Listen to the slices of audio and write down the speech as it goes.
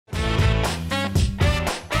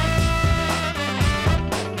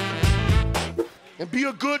And be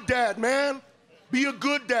a good dad, man. Be a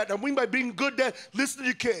good dad. Now, by being a good dad, listen to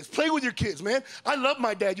your kids. Play with your kids, man. I love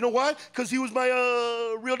my dad. You know why? Because he was my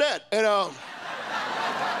real dad. And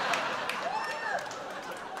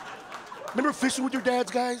remember fishing with your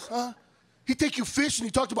dads, guys? Huh? He'd take you fishing.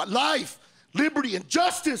 He talked about life, liberty, and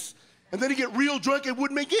justice. And then he'd get real drunk and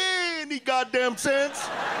wouldn't make any goddamn sense.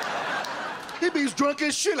 He'd be as drunk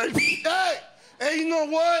as shit. Like, hey, you know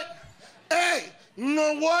what? Hey, you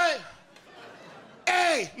know what?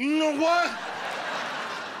 Hey, you know what?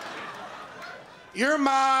 Your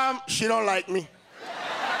mom, she don't like me.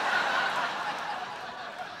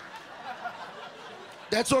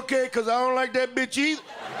 That's okay, because I don't like that bitch either.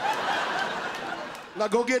 Now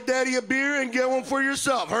go get daddy a beer and get one for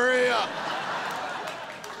yourself. Hurry up.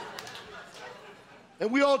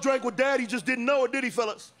 And we all drank with dad. He just didn't know it, did he,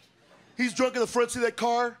 fellas? He's drunk in the front seat of that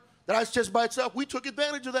car. That ice chest by itself. We took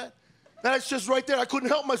advantage of that. That ice chest right there. I couldn't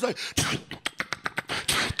help myself.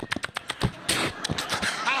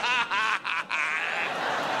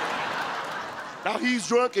 Now he's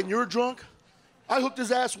drunk and you're drunk. I hooked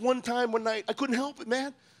his ass one time one night. I couldn't help it,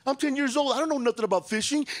 man. I'm 10 years old. I don't know nothing about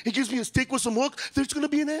fishing. He gives me a stick with some hook. There's gonna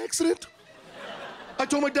be an accident. I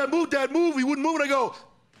told my dad, move, Dad, move. He wouldn't move, and I go,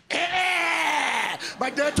 eh. My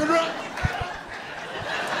dad turned around.